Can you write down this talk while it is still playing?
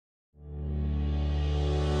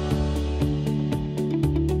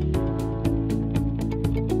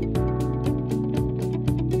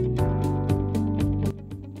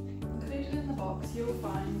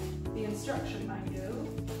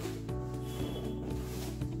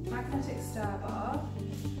magnetic stir bar,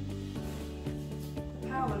 the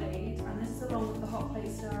power lead, and this is along with the hot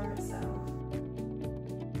plate stirrer itself.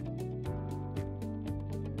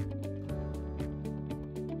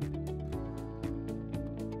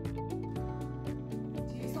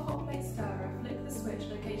 To use the hot plate stirrer, flick the switch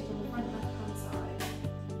located on the front left-hand side.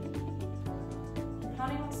 If you're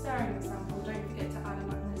planning on stirring the sample, don't forget to add a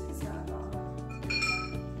magnetic stir bar.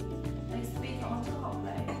 Place the beaker onto the hot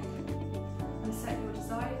plate and set your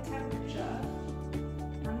desired temperature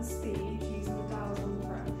and speed using the dials on the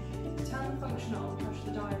front. To turn the function on, push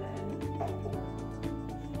the dial in.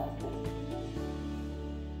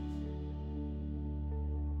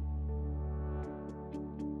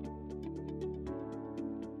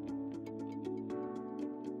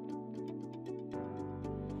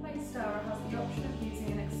 The plate stirrer has the option of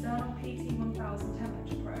using an external PT1000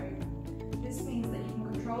 temperature probe. This means that you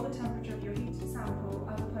can control the temperature of your heated sample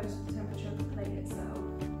as opposed to the temperature of the plate itself.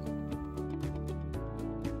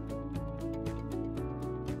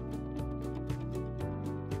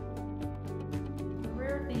 At the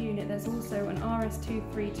rear of the unit there's also an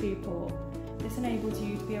RS232 port. This enables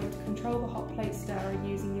you to be able to control the hot plate stirrer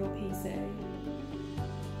using your PC.